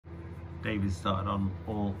David started on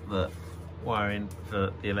all the wiring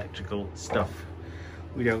for the electrical stuff.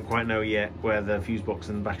 We don't quite know yet where the fuse box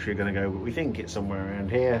and the battery are going to go, but we think it's somewhere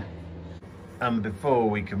around here. And before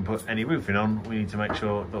we can put any roofing on, we need to make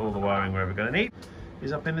sure that all the wiring we're ever going to need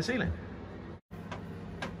is up in the ceiling.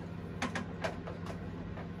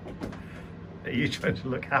 Are you trying to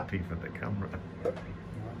look happy for the camera? I'm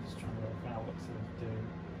just trying to work out what to do.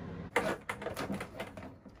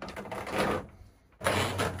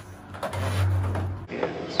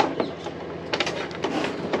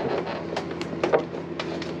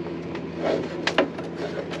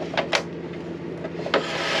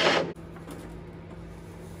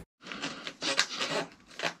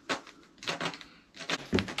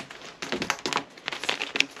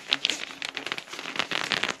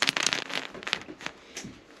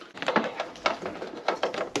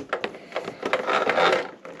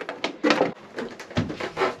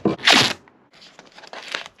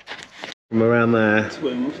 From around there. That's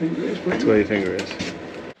where my finger is. That's where your finger is.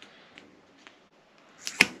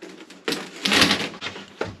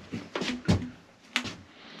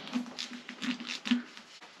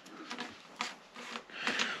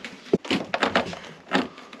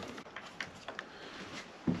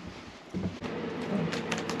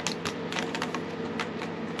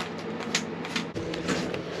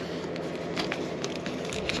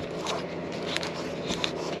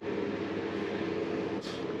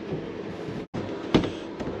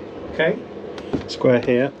 Okay, square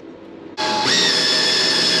here.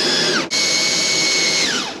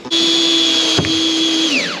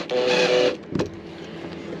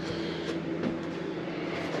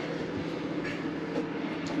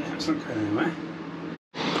 That's not going anywhere.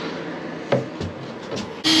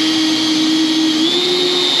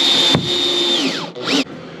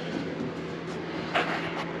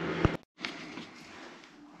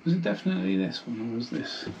 Was it definitely this one or was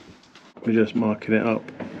this? We're just marking it up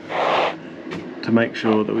to make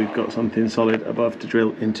sure that we've got something solid above to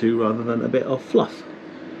drill into rather than a bit of fluff.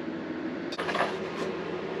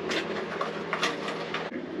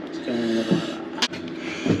 It's going in like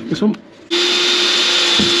that. This one.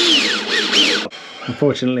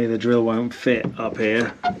 Unfortunately the drill won't fit up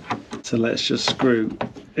here, so let's just screw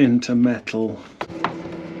into metal.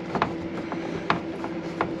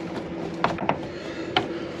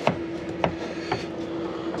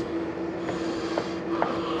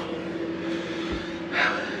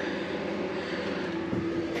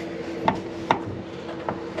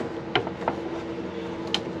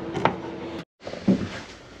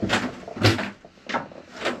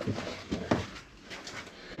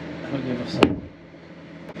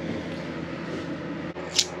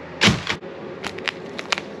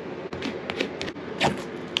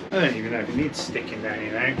 I don't even know if it needs sticking down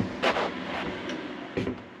here now.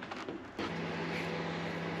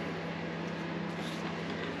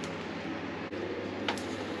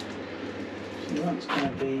 So that's going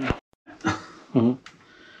to be...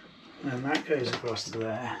 And that goes across to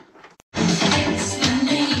there.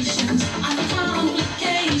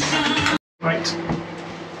 Right.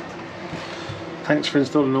 Thanks for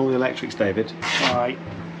installing all the electrics, David. Alright.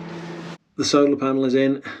 The solar panel is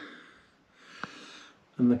in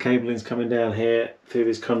and the cabling's coming down here through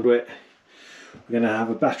this conduit. We're going to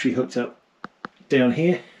have a battery hooked up down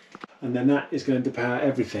here, and then that is going to power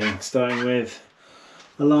everything, starting with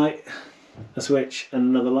a light, a switch and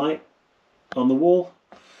another light on the wall.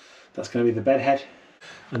 That's going to be the bed head,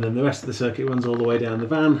 and then the rest of the circuit runs all the way down the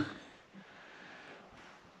van,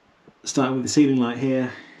 starting with the ceiling light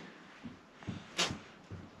here,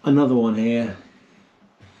 another one here,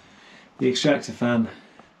 the extractor fan,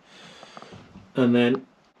 and then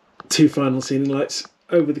two final ceiling lights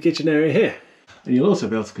over the kitchen area here. And you'll also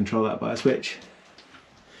be able to control that by a switch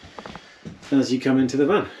as you come into the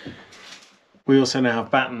van. We also now have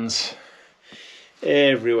batons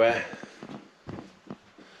everywhere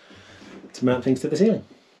to mount things to the ceiling.